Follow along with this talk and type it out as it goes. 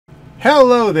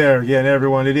Hello there again,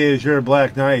 everyone. It is your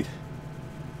Black Knight.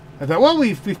 I thought, well,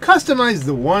 we've customized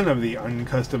the one of the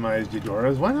uncustomized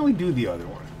Eudoras. Why don't we do the other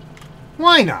one?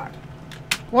 Why not?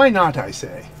 Why not, I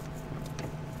say?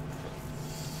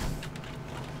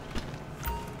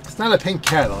 It's not a pink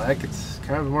Cadillac. It's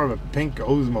kind of more of a pink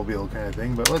Oldsmobile kind of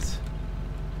thing. But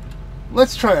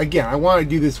let's try again. I want to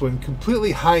do this one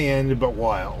completely high-end but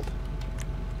wild.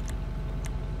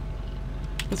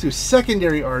 Let's do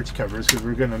secondary arch covers because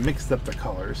we're going to mix up the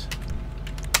colors.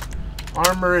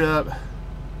 Armor it up.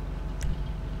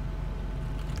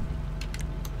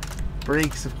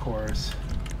 Brakes, of course.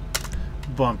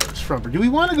 Bumpers, front. Do we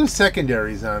want to go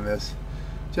secondaries on this?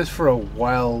 Just for a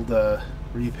wild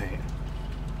repaint.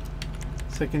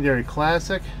 Secondary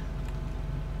classic.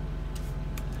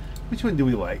 Which one do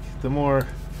we like? The more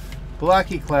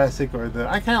blocky classic or the...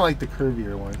 I kind of like the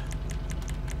curvier one.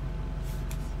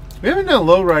 We haven't done a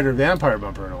lowrider vampire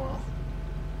bumper in a while.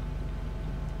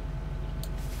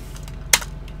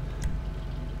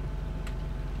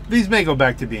 These may go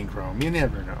back to being chrome. You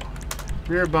never know.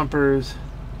 Rear bumpers.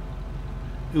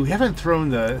 Ooh, we haven't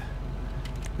thrown the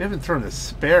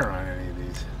spare on any of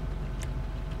these.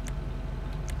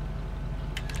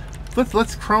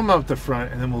 Let's chrome out the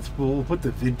front, and then we'll put the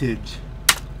vintage.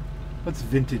 Let's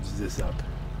vintage this up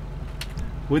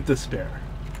with the spare.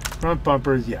 Front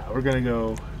bumpers, yeah, we're gonna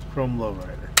go chrome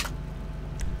lowrider.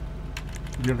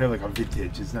 We don't have like a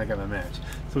vintage, it's not gonna match.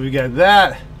 So we got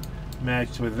that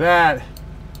matched with that.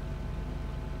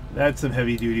 That's some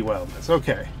heavy duty wildness.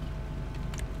 Okay.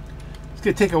 It's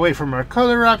gonna take away from our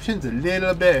color options a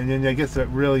little bit, and then I guess that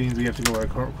really means we have to go with a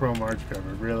chrome arch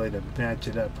cover, really, to match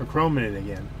it up. We're chroming it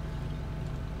again.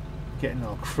 Getting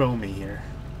all chromy here.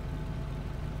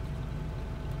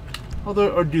 Although,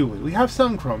 or do we? We have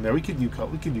some chrome there. We could do color.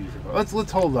 We could do different color.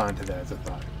 Let's hold on to that as a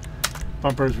thought.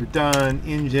 Bumpers were done.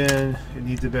 Engine. It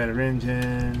needs a better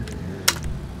engine.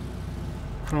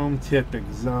 Chrome tip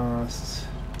exhausts.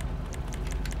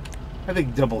 I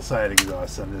think double-sided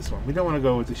exhausts on this one. We don't want to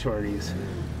go with the shorties.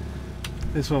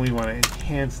 This one we want to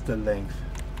enhance the length.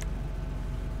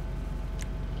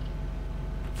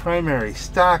 Primary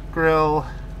stock grille.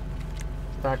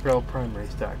 Stock grille, primary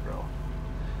stock grille.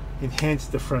 Enhance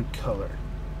the front color.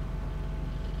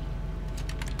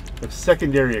 The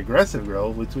secondary aggressive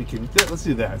grille, which we can... Let's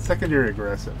do that. Secondary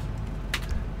aggressive.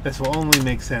 This will only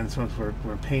make sense once we're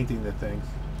painting the thing.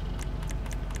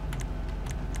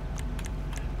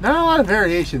 Not a lot of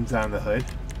variations on the hood.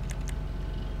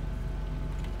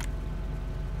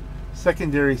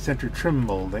 Secondary center trim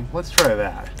molding. Let's try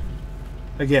that.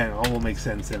 Again, all will make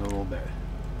sense in a little bit.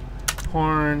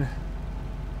 Horn.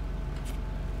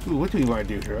 Ooh, what do we want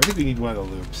to do here? I think we need one of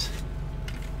the loops.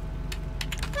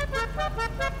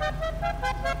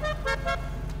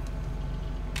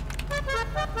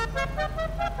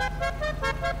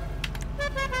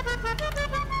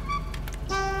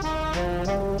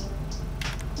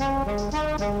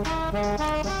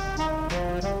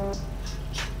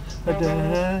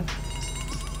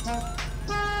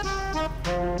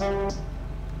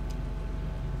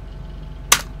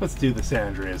 Let's do the San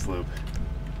Andreas loop.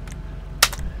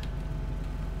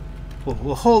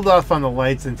 We'll hold off on the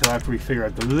lights until after we figure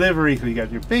out the livery. So you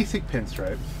got your basic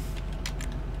pinstripe,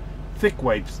 thick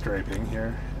white striping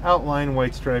here, outline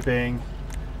white striping,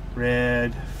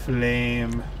 red,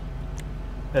 flame,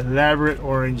 elaborate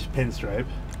orange pinstripe,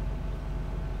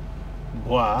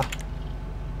 bois,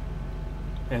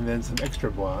 and then some extra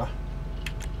bois.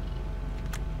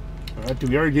 Alright,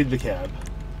 we already did the cab.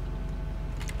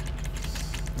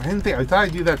 I thought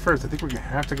I'd do that first. I think we're gonna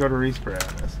have to go to respray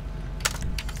on this.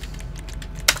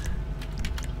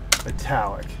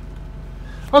 Metallic.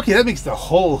 Okay, that makes the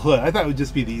whole hood. I thought it would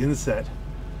just be the inset.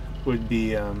 Would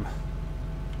be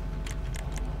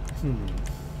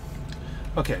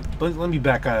Okay, let me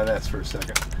back out of this for a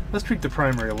second. Let's treat the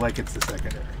primary like it's the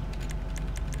secondary.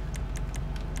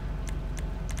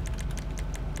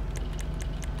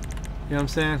 You know what I'm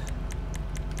saying?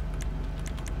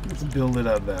 Let's build it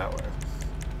up that way.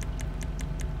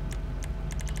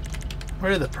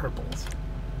 Where are the purples?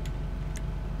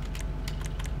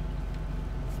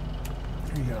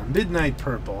 There you go, midnight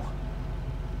purple.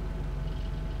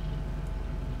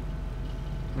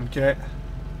 Okay.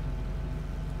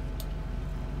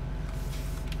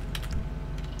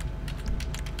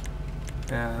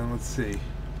 And let's see.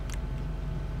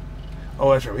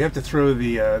 Oh, that's right. We have to throw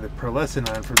the pearlescent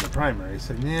on for the primary.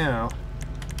 So now,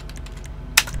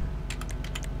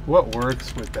 what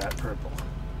works with that purple?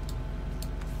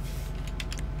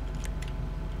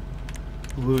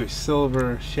 Bluish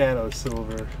silver, shadow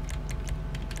silver.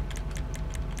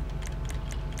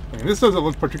 I mean, this doesn't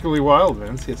look particularly wild,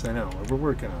 Vince. Yes, I know. We're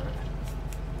working on it.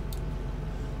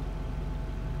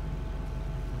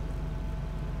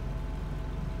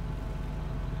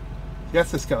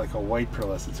 Yes, it's got like a white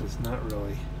pearlescent, so it's not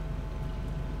really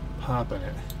popping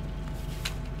it.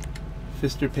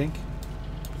 Fister pink.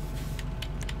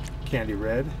 Candy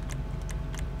red.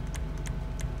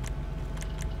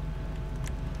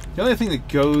 The only thing that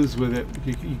goes with it,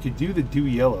 you could do the dew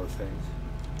yellow thing.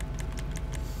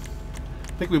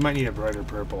 I think we might need a brighter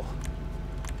purple.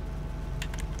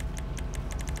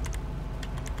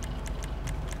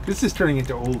 This is turning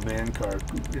into old man car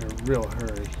in a real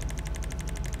hurry.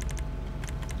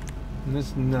 And this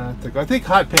is not the... I think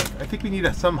hot pink. I think we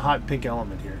need some hot pink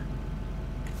element here.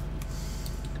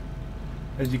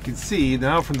 As you can see,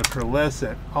 now from the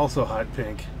pearlescent, also hot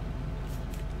pink,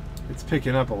 it's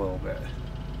picking up a little bit.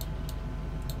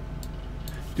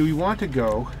 Do we want to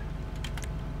go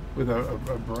with a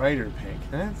brighter pink?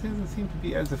 That doesn't seem to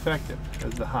be as effective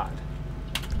as the hot.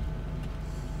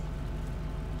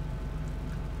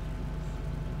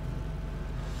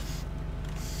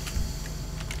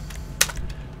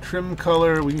 Trim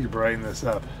color, we need to brighten this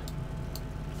up.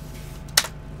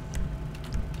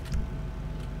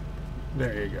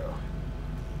 There you go.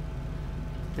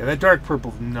 Yeah, that dark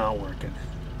purple's not working.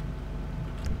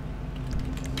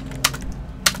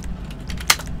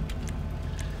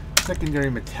 Secondary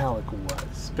metallic what?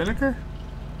 Spinnaker?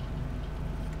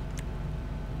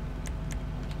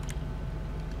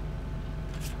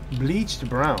 Bleached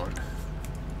brown.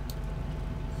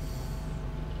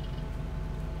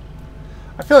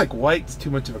 I feel like white's too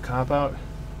much of a cop-out.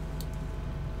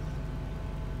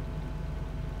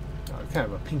 Kind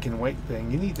of a pink and white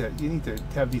thing. You need to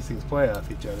have these things play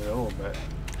off each other a little bit.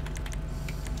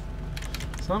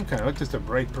 So I'm kind of like just a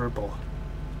bright purple.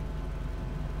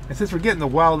 And since we're getting the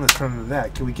wildness from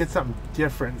that, can we get something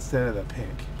different instead of the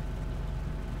pink?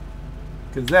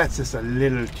 Because that's just a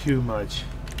little too much.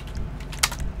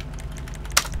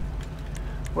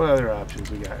 What other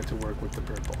options we got to work with the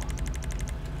purple?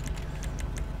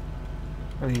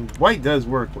 I mean, white does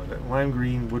work with it. Lime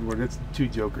green, woodward, that's too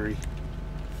jokery.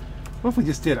 What if we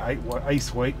just did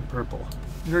ice white and purple?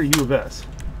 They're U of S.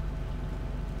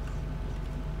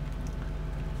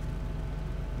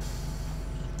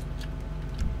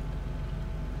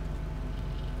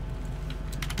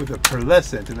 With a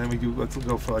pearlescent, and then we do, let's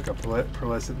go for like a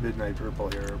pearlescent midnight purple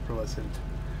here, or pearlescent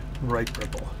bright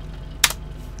purple.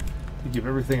 To give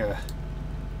everything a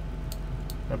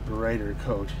brighter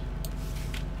coat.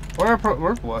 Or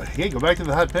hey, go back to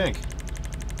the hot pink.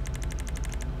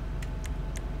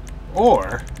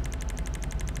 Or,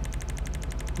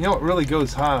 you know what really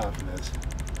goes hot off of this?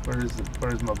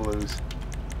 Where's my blues?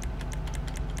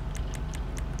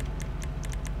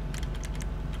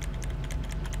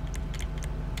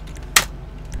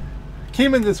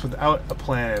 Came in this without a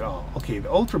plan at all. Okay,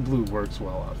 the ultra blue works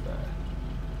well off that.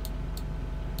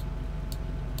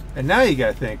 And now you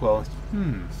gotta think, well,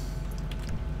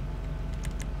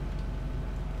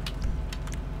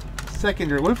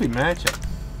 secondary, what if we match it?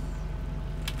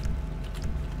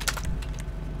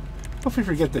 What if we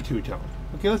forget the two-tone?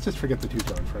 Okay, let's just forget the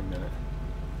two-tone for a minute.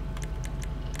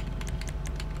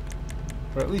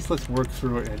 Or at least let's work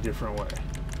through it in a different way.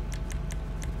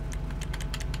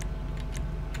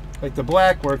 Like the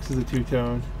black works as a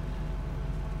two-tone.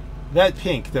 That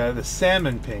pink, the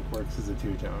salmon pink, works as a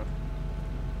two-tone.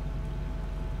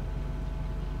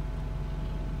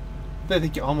 I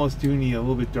think you almost do need a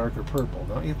little bit darker purple,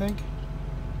 don't you think?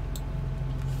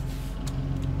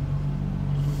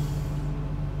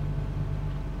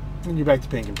 And you're back to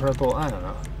pink and purple. I don't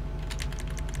know.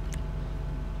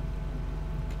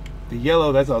 The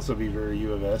yellow, that's also be very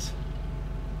U of S.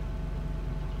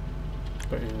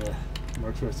 But in a more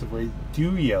expressive way,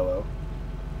 dew yellow.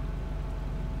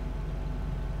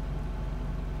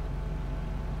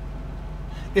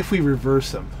 If we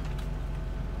reverse them.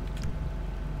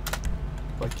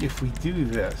 Like if we do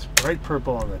this, bright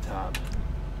purple on the top.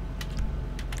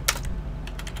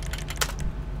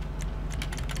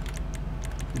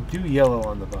 Dew yellow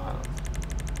on the bottom.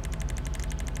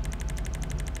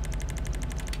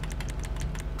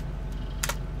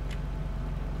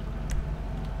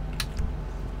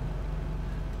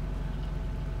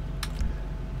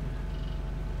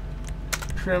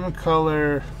 Trim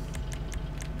color.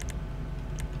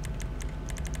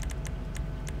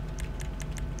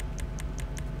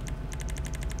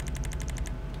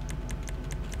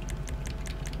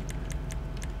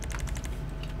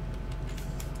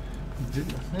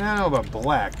 I don't know about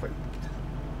black, but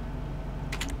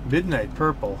midnight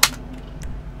purple.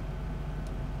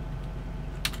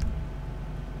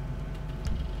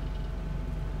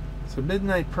 So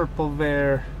midnight purple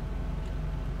there.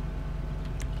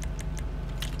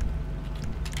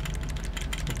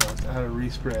 Out of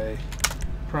respray.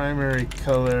 Primary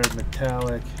color,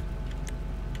 metallic.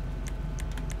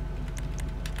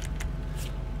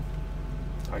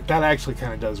 Like, that actually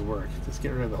kind of does work. Just get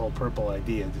rid of the whole purple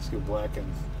idea. Just go black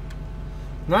and...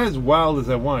 Not as wild as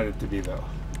I wanted it to be, though.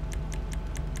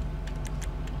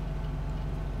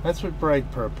 That's with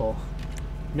bright purple.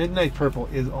 Midnight purple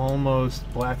is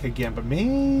almost black again, but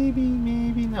maybe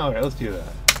no. Alright, let's do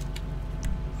that.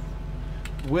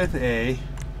 With a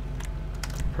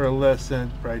pearlescent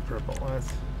bright purple.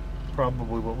 That's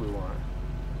probably what we want.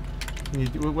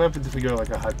 What happens if we go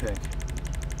like a hot pink?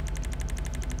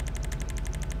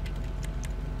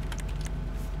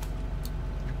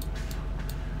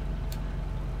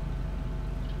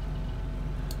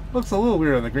 Looks a little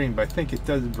weird on the green, but I think it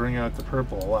does bring out the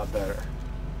purple a lot better.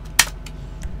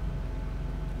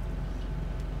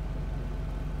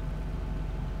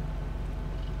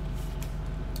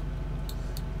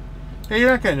 Yeah,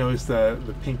 you're not gonna notice the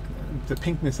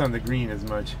pinkness on the green as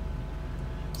much.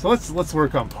 So let's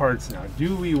work on parts now.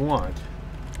 Do we want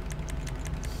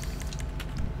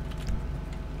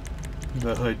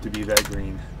the hood to be that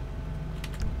green?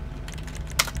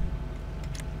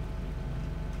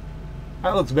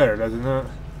 That looks better, doesn't it?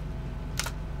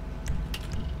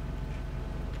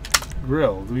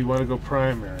 Grill. Do we want to go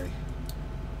primary?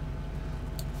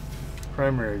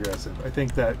 Primary aggressive. I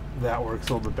think that works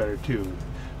a little bit better too.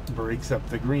 Breaks up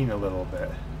the green a little bit.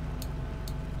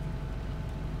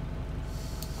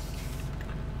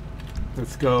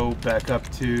 Let's go back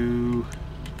up to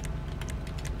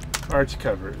arch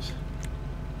covers.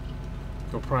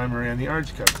 Go primary on the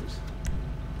arch covers.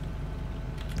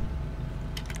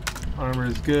 Armor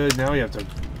is good. Now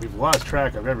we've lost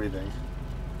track of everything.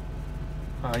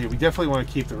 Yeah, we definitely want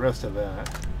to keep the rest of that.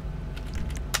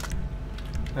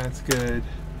 That's good.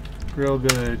 Grill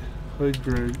good. Hood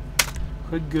good.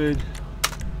 Hood good.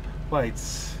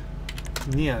 Lights.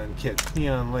 Neon kits.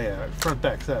 Neon layout. Front,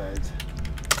 back, sides.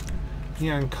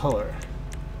 Neon color.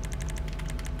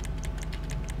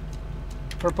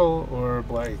 Purple or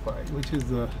black light. Which is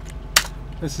the...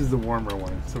 This is the warmer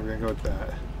one, so we're going to go with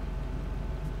that.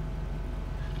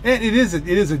 And it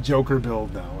is a Joker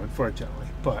build now, unfortunately.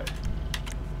 But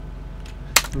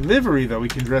livery, though, we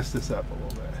can dress this up a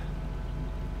little bit.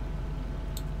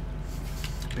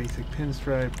 Basic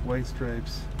pinstripe, white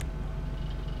stripes,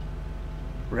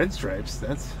 red stripes.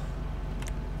 That's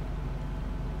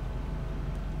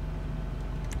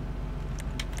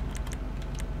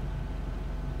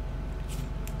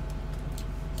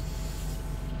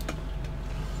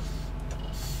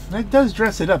that does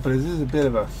dress it up, but it is a bit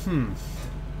of a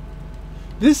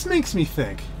This makes me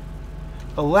think.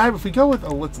 If we go with,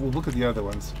 let's look at the other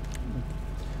ones.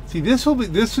 See, this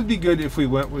would be good if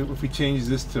we change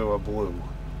this to a blue.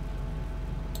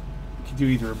 We could do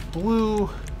either a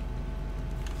blue.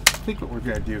 I think what we're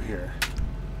gonna do here.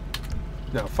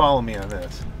 Now follow me on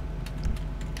this.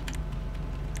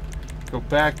 Go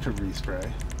back to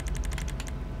respray.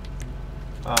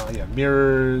 Yeah,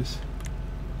 mirrors.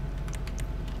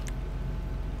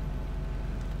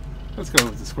 Let's go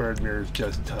with the squared mirrors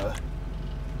just to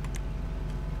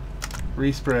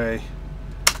respray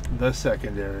the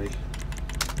secondary.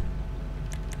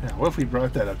 Now, what if we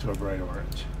brought that up to a bright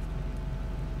orange?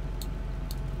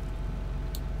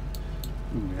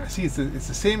 Ooh, now see, it's the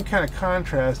same kind of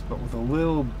contrast, but with a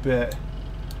little bit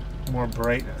more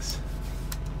brightness.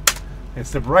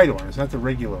 It's the bright orange, not the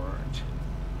regular orange.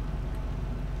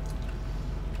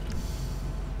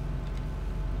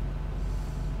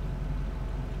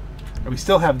 And we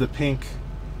still have the pink.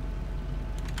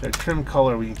 That trim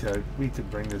color, we need to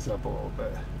bring this up a little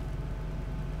bit.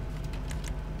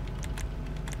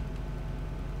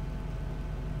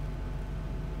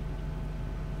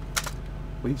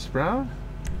 Bleached brown?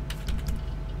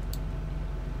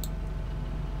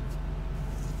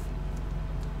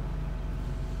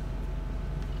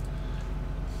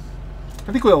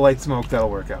 I think with a light smoke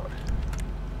that'll work out.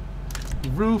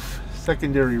 Roof,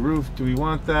 secondary roof, do we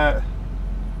want that?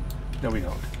 No, we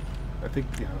don't. I think,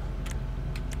 you know,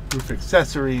 roof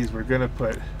accessories, we're gonna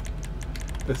put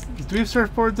this. Do we have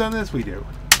surfboards on this? We do.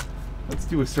 Let's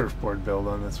do a surfboard build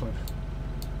on this one.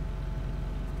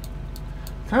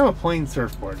 Kind of a plain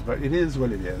surfboard, but it is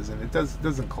what it is, and it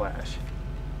doesn't clash.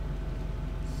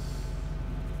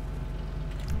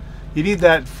 You need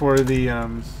that for the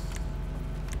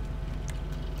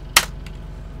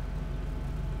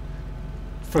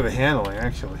handling,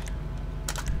 actually.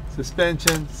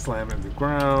 Suspension, slam in the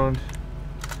ground,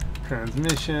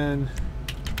 transmission,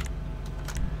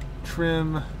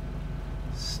 trim,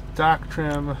 stock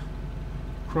trim,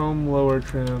 chrome lower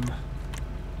trim,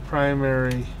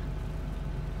 primary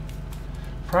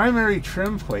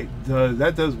trim plate.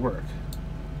 That does work.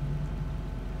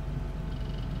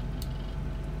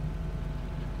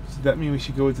 So that means we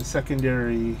should go with the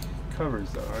secondary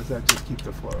covers though, or does that just keep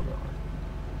the flow going?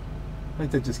 I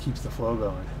think that just keeps the flow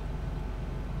going.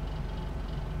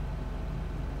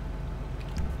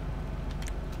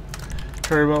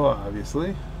 Turbo,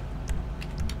 obviously.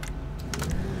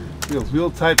 Wheels,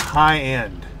 wheel type high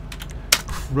end.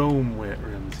 Chrome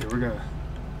rims here. We're gonna.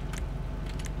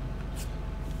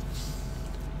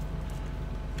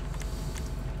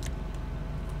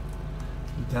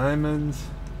 Diamonds.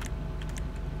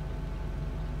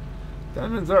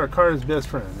 Diamonds are a car's best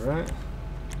friend, right?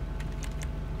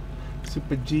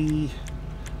 Super G.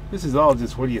 This is all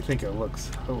just what do you think it looks?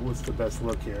 What's the best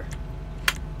look here?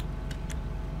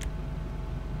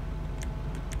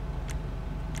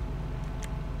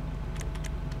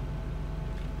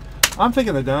 I'm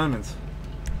thinking the diamonds.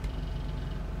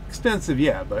 Expensive,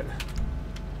 yeah, but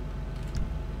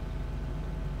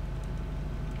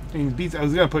I mean, beats. I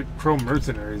was gonna put chrome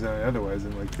mercenaries on it otherwise,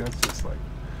 and like that's just like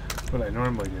what I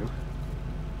normally do.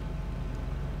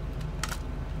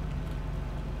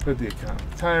 Put the account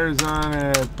tires on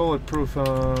it, bulletproof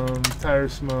them, tire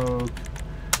smoke.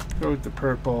 Go with the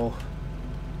purple.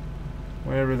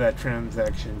 Whenever that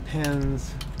transaction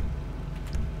pins.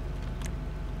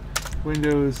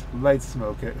 Windows, light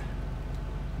smoke it.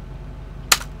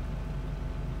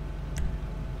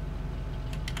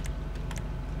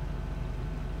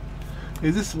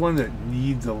 Is this one that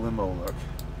needs a limo look?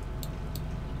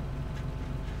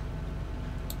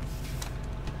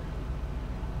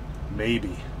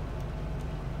 Maybe.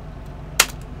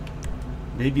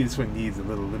 Maybe this one needs a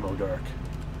little limo dark.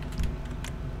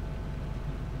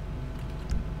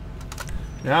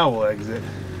 Now we'll exit.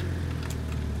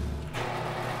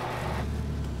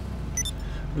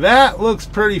 That looks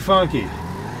pretty funky.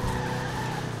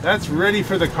 That's ready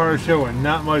for the car show and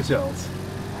not much else.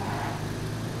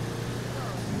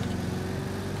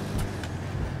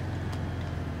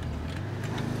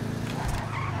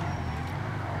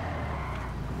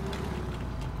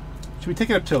 Should we take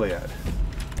it up Chiliad?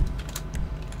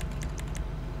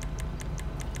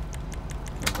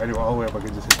 I do all the way up. I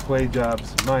can just hit play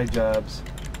jobs, my jobs,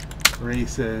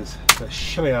 races, the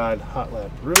Chiliad hot lap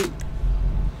route.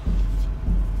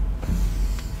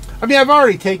 I mean, I've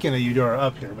already taken a Eudora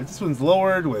up here, but this one's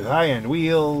lowered with high-end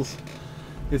wheels.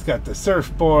 It's got the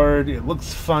surfboard. It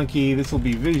looks funky. This will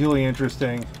be visually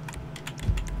interesting.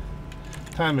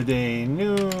 Time of day,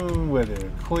 noon,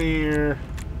 weather clear.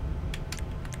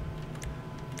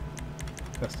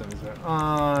 Customs are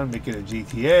on. Make it a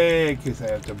GTA in case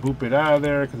I have to boop it out of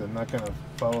there because I'm not going to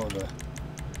follow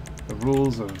the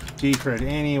rules of G-Fred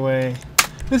anyway.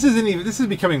 This isn't even. This is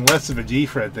becoming less of a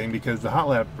G-Fred thing because the hot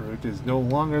lap route is no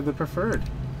longer the preferred.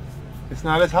 It's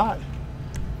not as hot.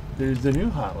 There's the new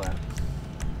hot lap.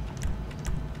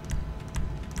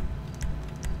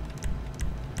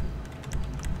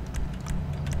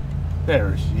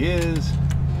 There she is.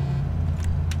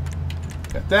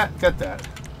 Got that. Got that.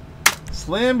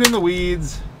 Slammed in the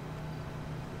weeds.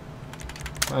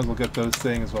 Might as well get those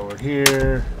things while we're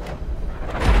here.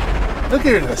 Look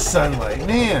at the sunlight,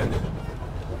 man.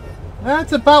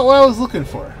 That's about what I was looking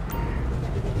for.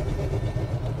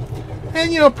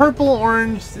 And you know, purple,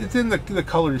 orange, it's in the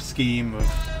color scheme of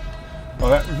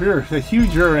that the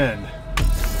huge rear end.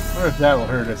 I wonder if that will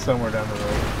hurt us somewhere down the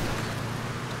road.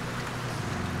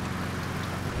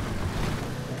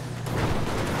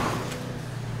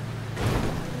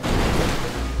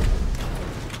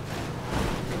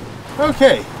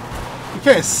 Okay. We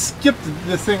kind of skipped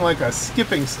this thing like a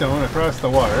skipping stone across the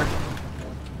water.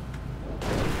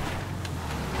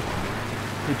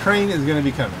 The train is going to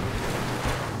be coming.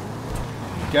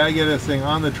 Gotta get this thing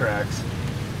on the tracks.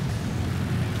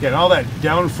 Get all that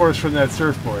downforce from that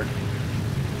surfboard.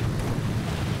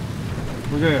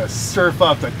 We're going to surf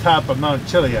off the top of Mount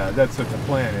Chiliad. That's what the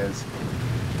plan is.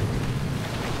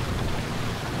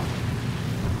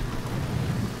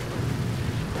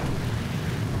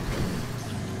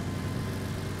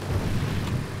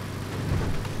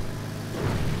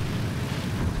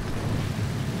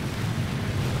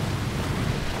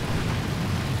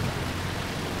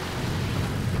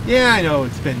 Yeah, I know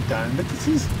it's been done, but this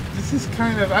is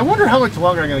kind of. I wonder how much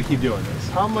longer I'm going to keep doing this.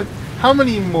 How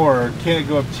many more Can't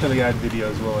Go Up Chiliad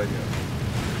videos will I do?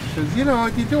 Because you know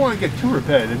you don't want to get too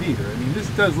repetitive either. I mean, this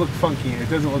does look funky, and it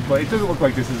doesn't look like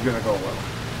this is going to go well.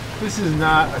 This is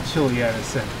not a Chiliad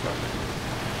ascent car.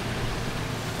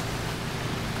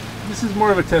 This is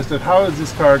more of a test of how is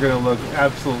this car going to look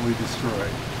absolutely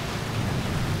destroyed.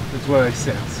 That's what I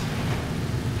sense.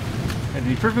 And to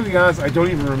be perfectly honest, I don't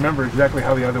even remember exactly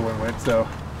how the other one went, so.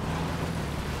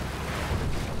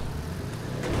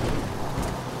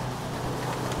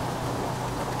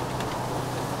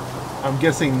 I'm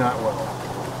guessing not well.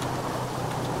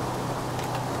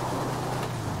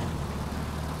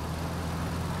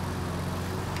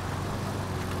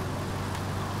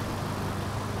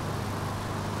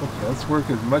 Okay, let's work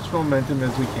as much momentum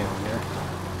as we can here.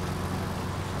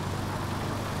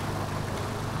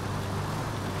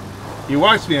 You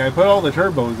watched me, I put all the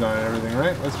turbos on and everything,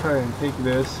 right? Let's try and take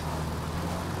this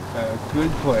at a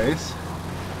good place.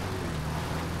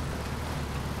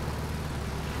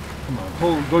 Come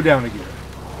on, go down a gear.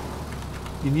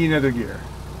 You need another gear.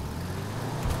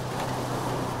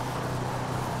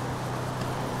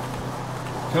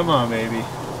 Come on, baby.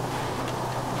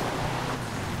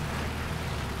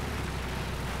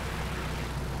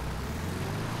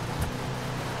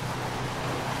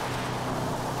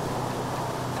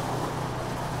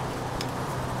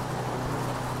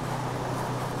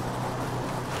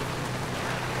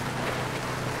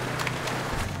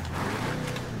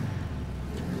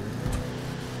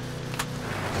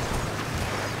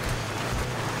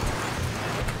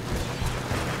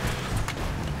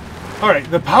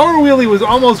 Alright, the power wheelie was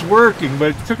almost working,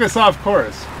 but it took us off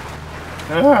course.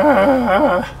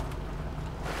 Ah.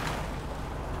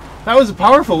 That was a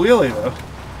powerful wheelie, though.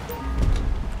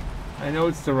 I know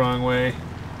it's the wrong way.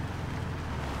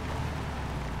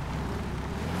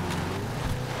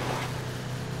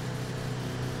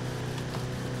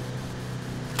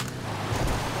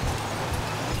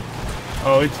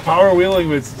 Oh, it's power wheeling,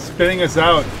 but it's spinning us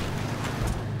out.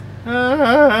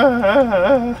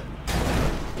 Ah.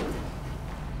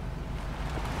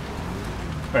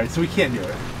 Alright, so we can't do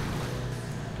it.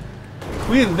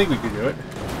 We didn't think we could do it.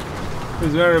 It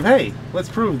was a matter of, hey, let's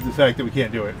prove the fact that we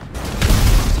can't do it.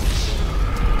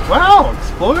 Wow!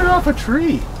 Exploded off a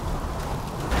tree!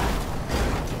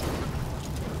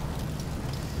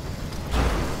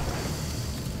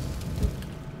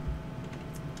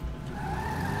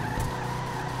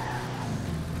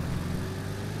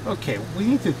 Okay, we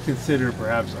need to consider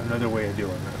perhaps another way of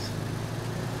doing this.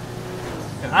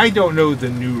 And I don't know the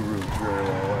new route very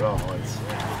well at all.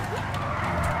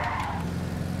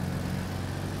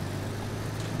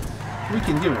 We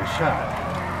can give it a shot.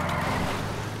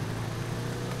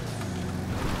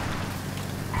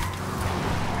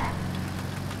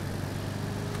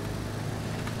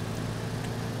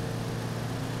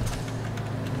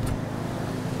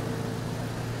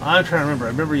 I'm trying to remember. I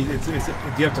remember you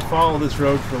have to follow this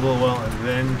road for a little while and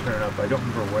then turn up. I don't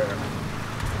remember where.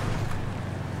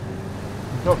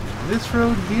 Oh, this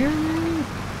road here?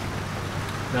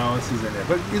 No, this isn't it.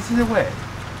 But is there a way?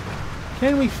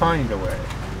 Can we find a way?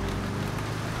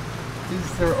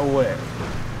 Is there a way?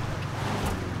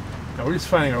 No, we're just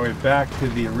finding our way back to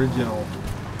the original.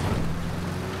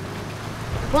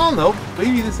 Well, no.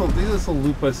 Maybe this will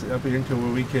loop us up into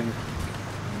where we can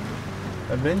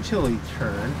eventually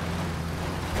turn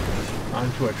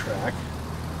onto a track.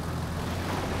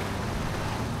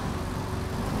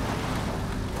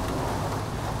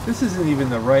 This isn't even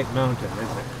the right mountain,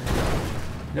 is it?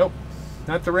 Nope.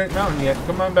 Not the right mountain yet.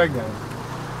 Come on back down.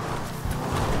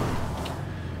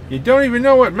 You don't even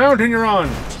know what mountain you're on!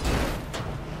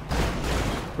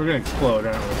 We're gonna explode,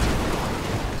 aren't we?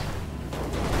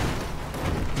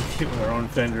 Hit with our own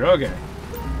fender. Okay.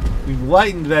 We've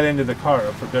lightened that end of the car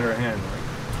up for better handling.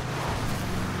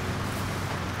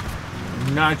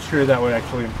 I'm not sure that would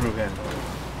actually improve handling.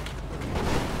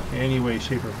 In any way,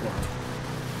 shape, or form.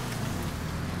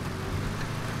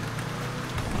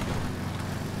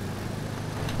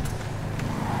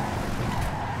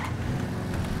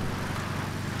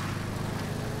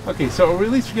 Okay, so at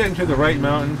least we're getting to the right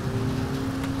mountain.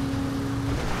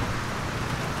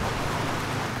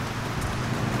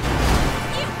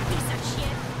 You piece of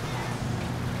shit.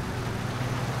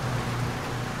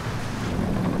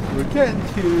 We're getting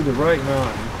to the right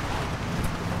mountain.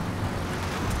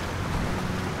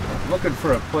 I'm looking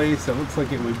for a place that looks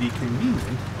like it would be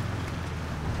convenient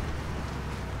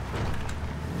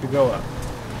to go up.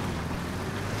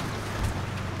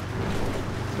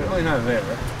 Certainly not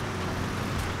there.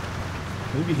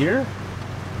 Maybe here?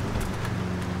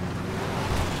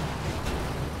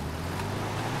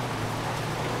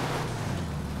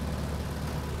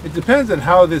 It depends on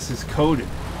how this is coded.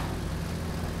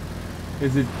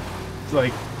 Is it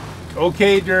like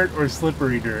okay dirt or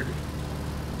slippery dirt?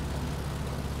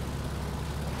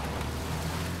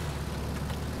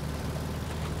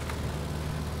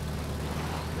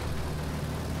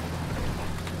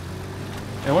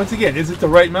 And once again, is it the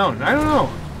right mountain? I don't know.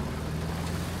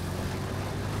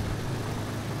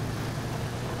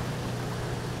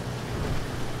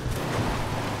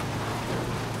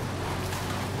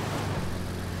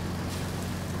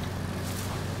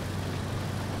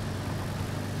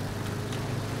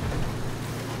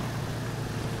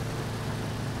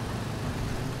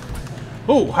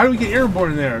 Oh, how do we get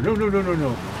airborne in there? No, no, no, no, no.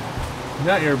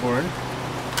 Not airborne.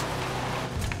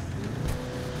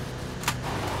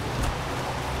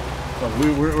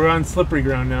 Oh, we're on slippery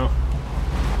ground now.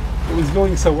 It was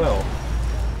going so well.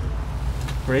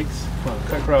 Brakes. Come on,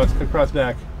 cut across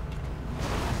back.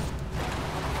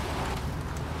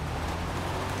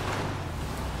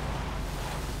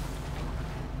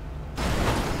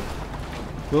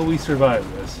 Will we survive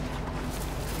this?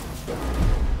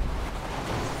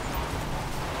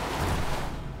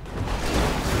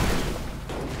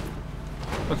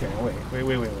 Okay, wait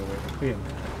a minute.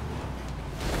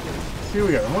 Here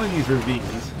we are, one of these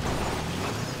ravines.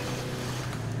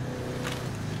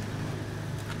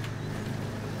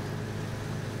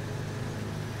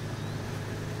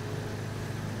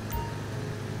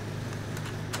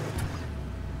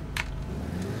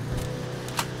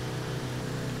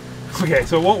 Okay,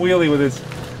 so it won't wheelie with its...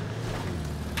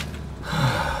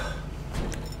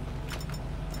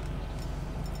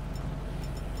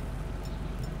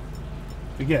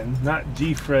 Again, not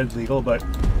G-Fred legal, but...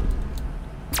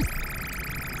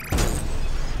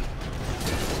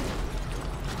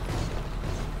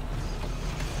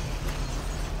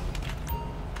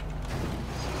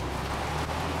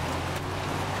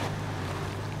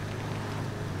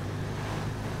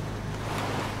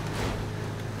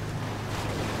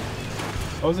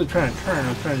 I wasn't trying to turn, I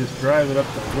was trying to just drive it up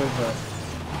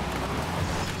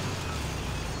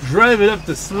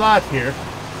the slot here.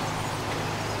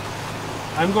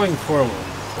 I'm going forward.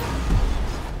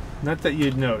 Not that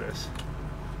you'd notice.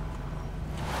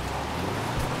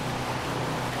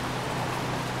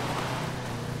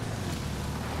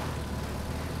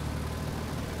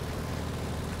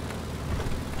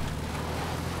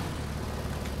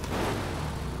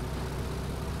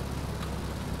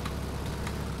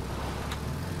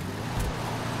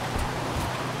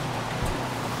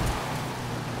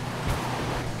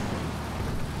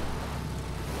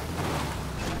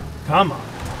 Come on.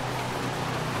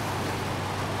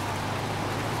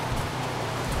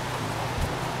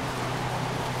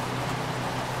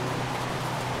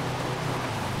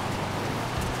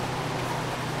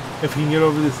 If we can get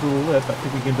over this little lip, I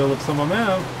think we can build up some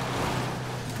momentum.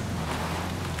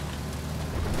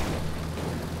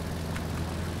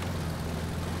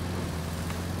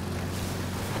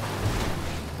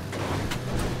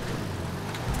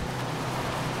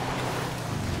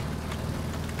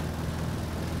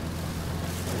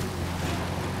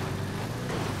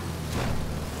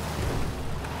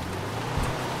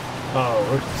 Oh,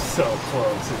 we're so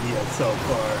close and yet so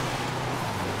far.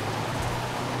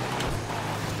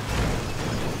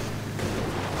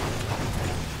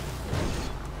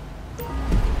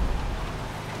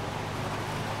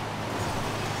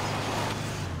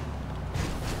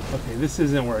 Okay, this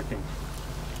isn't working.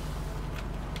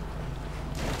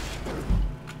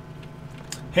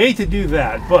 Hate to do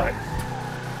that, but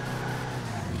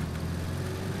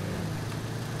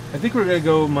I think we're going to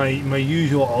go my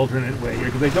usual alternate way here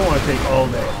because I don't want to take all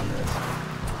day on this.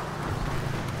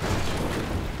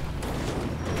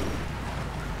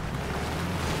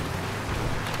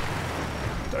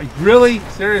 Like, really?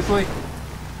 Seriously?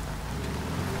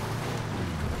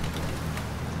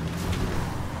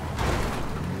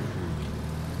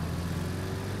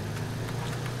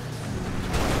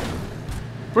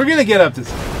 We're going to get up this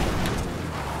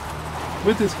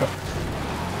with this car.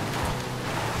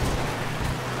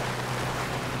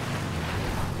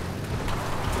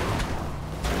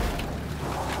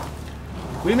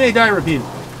 We may die repeatedly.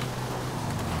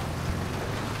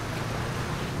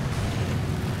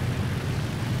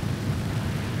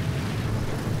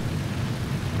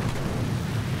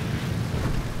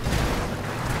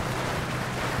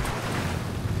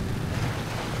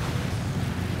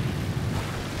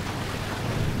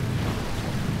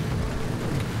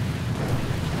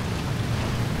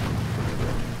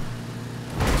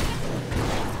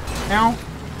 Ow.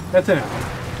 That's an ow.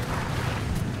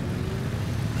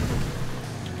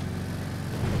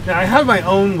 Now, I have my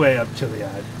own way up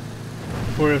Chiliad,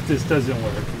 for if this doesn't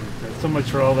work. So much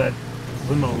for all that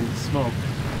limo smoke.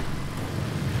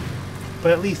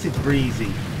 But at least it's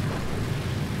breezy.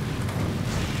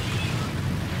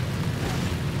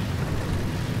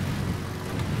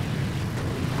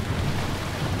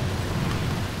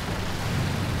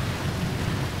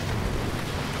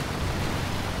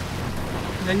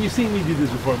 And you've seen me do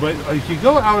this before, but if you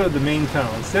go out of the main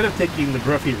tunnel, instead of taking the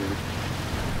Gruffy route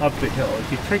up the hill,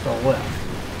 if you take a left,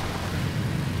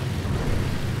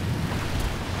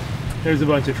 there's a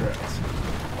bunch of trails.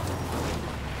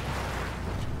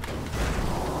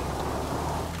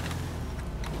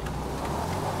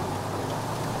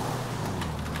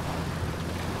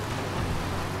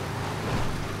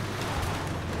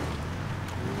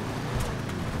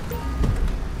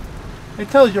 It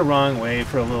tells you wrong way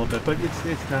for a little bit, but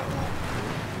it's not wrong.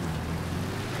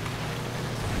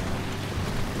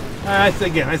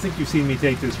 Again, I think you've seen me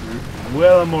take this route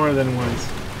well more than once.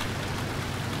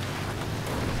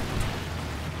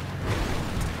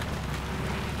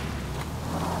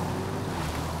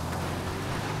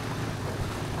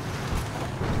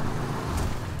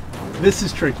 This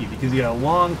is tricky because you got a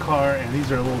long car and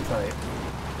these are a little tight.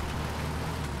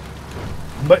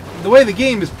 But the way the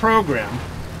game is programmed,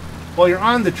 while you're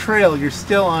on the trail, you're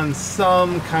still on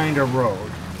some kind of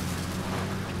road.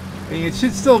 I mean, it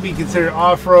should still be considered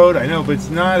off-road, I know, but it's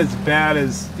not as bad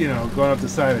as, you know, going up the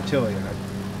side of Chiliad.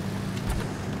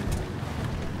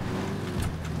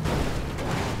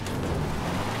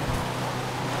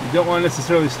 You don't want to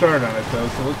necessarily start on it, though,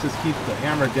 so let's just keep the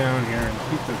hammer down here and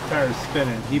keep the tires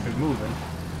spinning and keep it moving.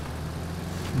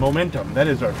 Momentum, that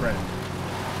is our friend.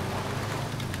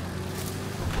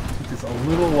 Keep this a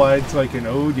little wide so I can,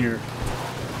 oh dear,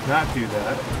 not do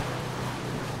that.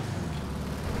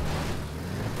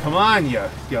 Come on, you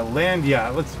land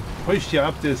yacht. Let's push you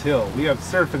up this hill. We have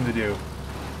surfing to do.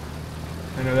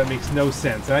 I know that makes no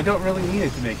sense. I don't really need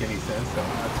it to make any sense, so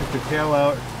I took the tail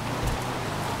out.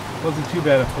 Wasn't too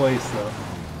bad a place, though.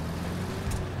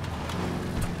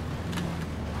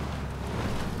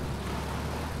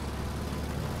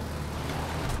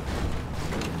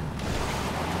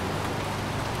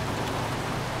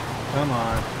 Come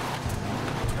on.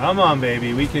 Come on,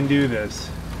 baby. We can do this.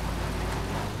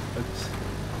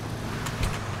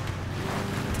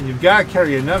 You've got to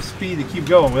carry enough speed to keep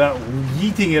going without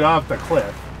yeeting it off the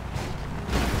cliff.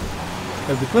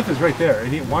 Because the cliff is right there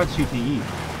and it wants you to yeet.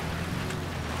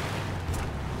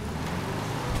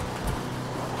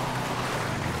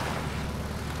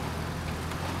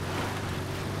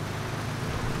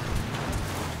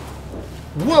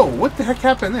 Whoa, what the heck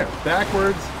happened there?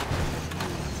 Backwards?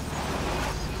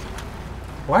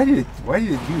 Why did it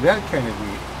do that kind of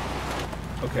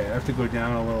yeet? Okay, I have to go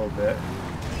down a little bit.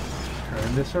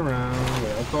 Turn this around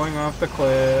without going off the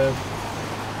cliff.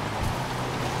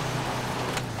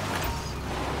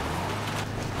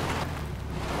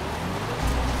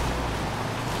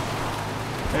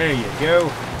 There you go.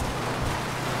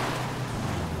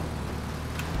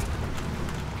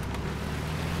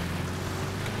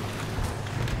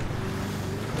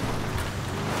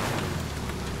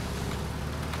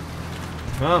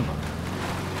 Come on.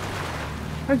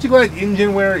 Aren't you glad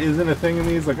engine wear isn't a thing in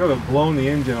these? Like, I would have blown the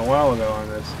engine a while ago on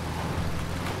this.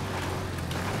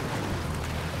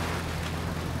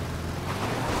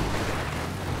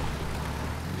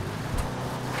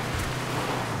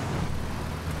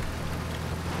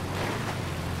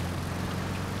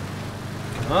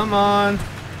 Come on.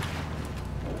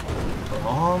 We're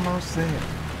almost there.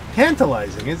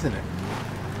 Tantalizing, isn't it?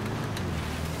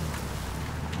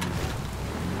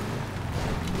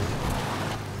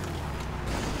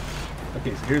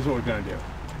 Okay, so here's what we're going to do.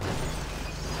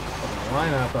 We're going to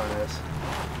line up on this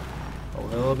a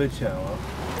little bit shallow.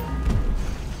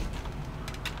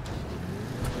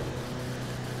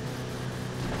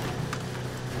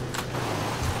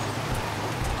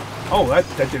 Oh,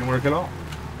 that didn't work at all.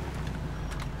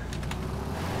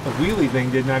 The wheelie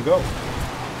thing did not go.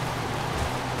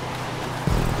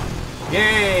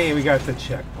 Yay, we got the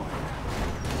checkpoint.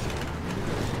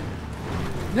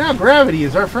 Now gravity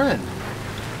is our friend.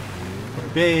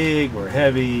 We're big, we're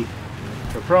heavy,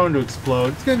 we're prone to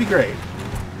explode. It's going to be great.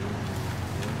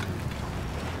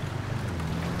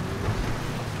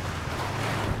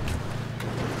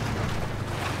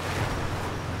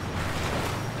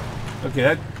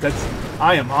 Okay, that's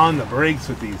I am on the brakes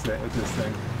with this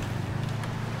thing.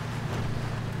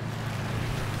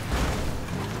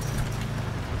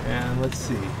 And let's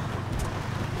see.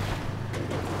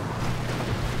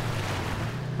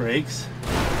 Brakes.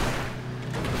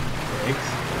 Brakes.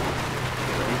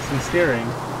 Brakes and steering.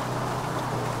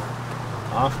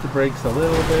 Off the brakes a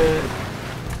little bit.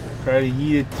 Try to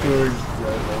yeet it towards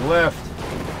the left.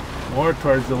 More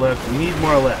towards the left. We need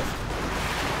more left.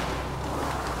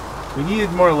 We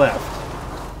needed more left.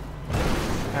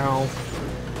 Ow.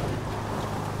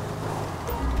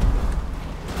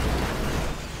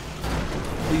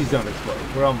 Please don't explode.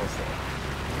 We're almost there.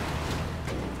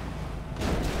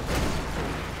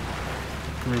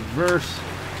 Reverse.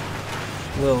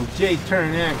 Little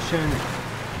J-turn action.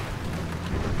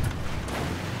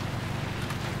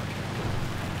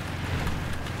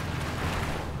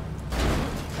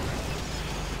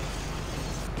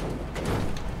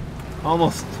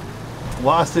 Almost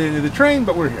lost it into the train,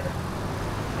 but we're here.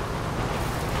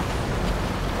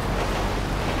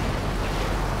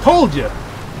 Told you!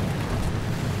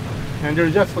 And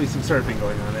there's definitely some surfing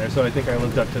going on there, so I think I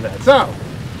lived up to that. So,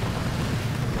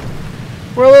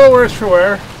 we're a little worse for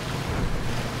wear.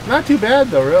 Not too bad,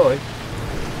 though, really.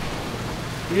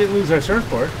 We didn't lose our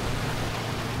surfboard.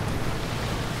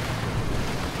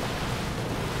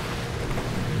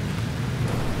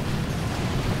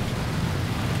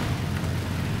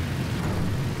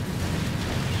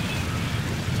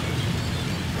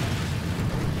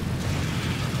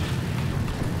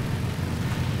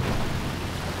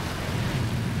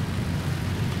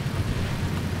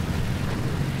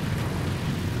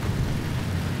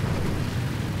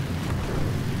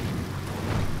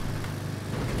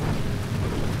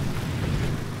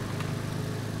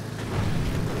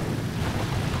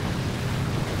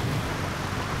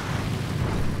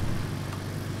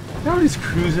 Now we're just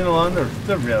cruising along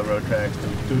the railroad tracks.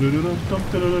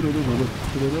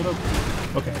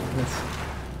 Okay,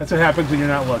 that's what happens when you're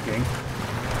not looking.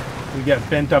 We get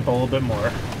bent up a little bit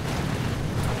more.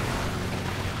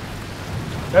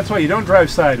 That's why you don't drive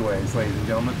sideways, ladies and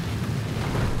gentlemen.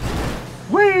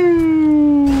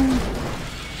 Woo!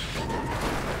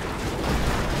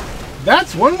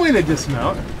 That's one way to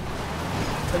dismount.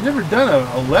 I've never done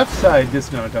a left side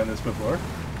dismount on this before.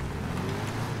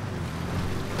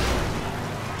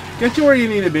 Get you where you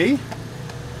need to be.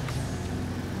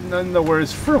 None the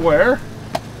worse for wear.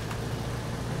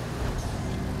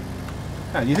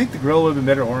 Do you think the grill would have been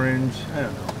better orange? I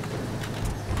don't know.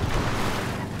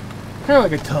 Kind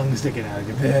of like a tongue sticking out of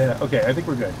you. Yeah. Okay, I think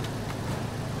we're good.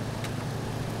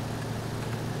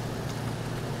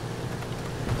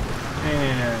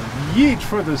 And yeet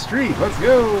for the street. Let's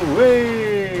go.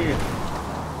 Way.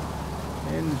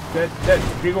 And that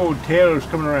big old tail is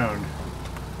coming around.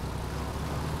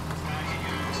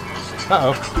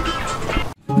 Uh-oh.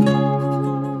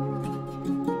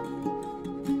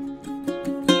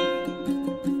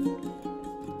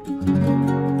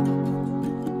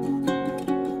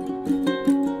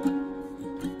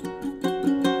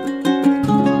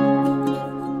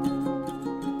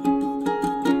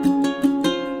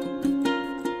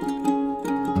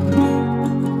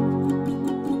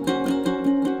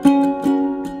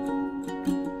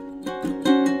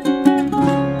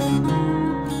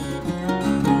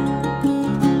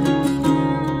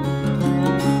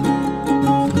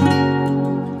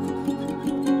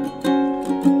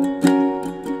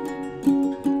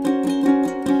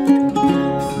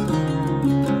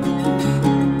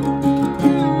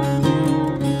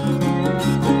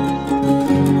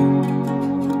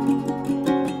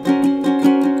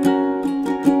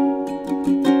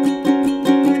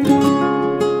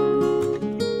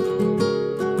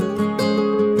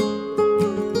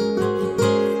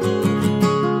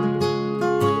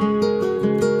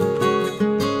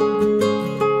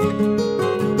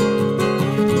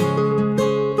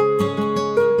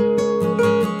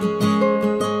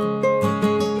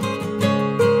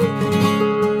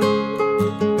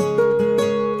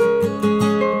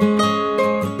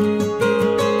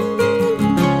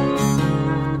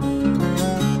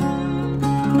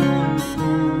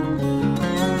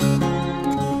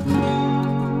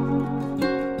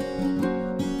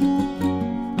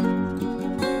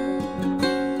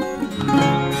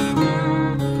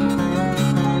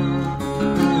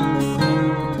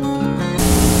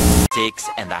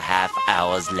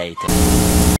 Later.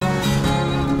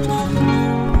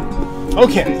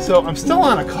 Okay, so I'm still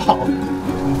on a call,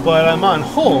 but I'm on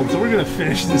hold, so we're gonna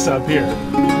finish this up here.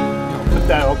 I'll put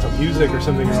that out to music or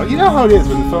something. You know how it is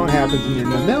when the phone happens and you're in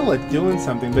the middle of doing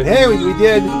something, but hey, we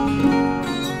did.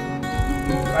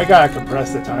 I gotta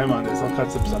compress the time on this. I'll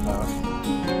cut some stuff out.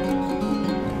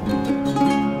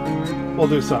 We'll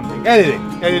do something.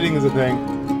 Editing is a thing.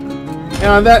 And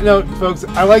on that note, folks,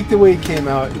 I like the way it came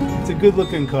out. It's a good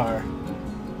looking car.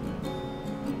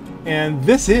 And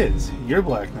this is your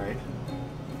Black Knight.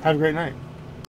 Have a great night.